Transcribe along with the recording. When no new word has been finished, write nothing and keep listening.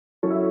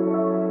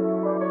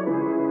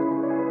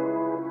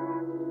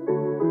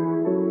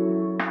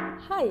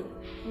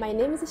My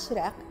name is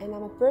Ishraq and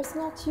I'm a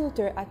personal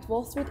tutor at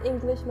Street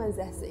English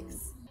Tunisia.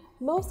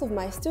 Most of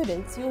my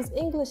students use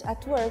English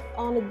at work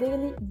on a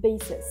daily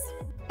basis.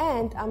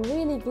 And I'm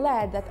really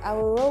glad that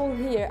our role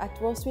here at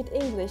Street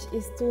English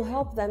is to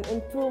help them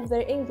improve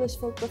their English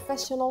for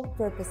professional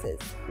purposes.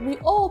 We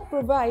all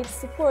provide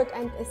support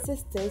and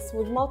assistance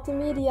with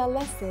multimedia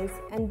lessons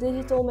and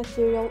digital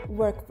material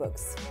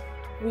workbooks.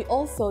 We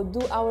also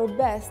do our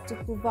best to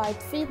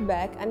provide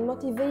feedback and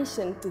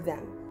motivation to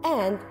them.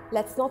 And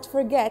let's not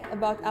forget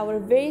about our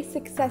very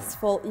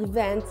successful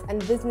events and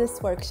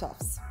business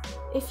workshops.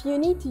 If you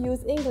need to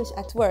use English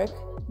at work,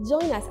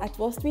 join us at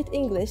Street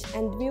English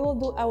and we will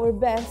do our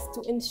best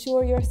to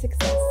ensure your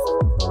success.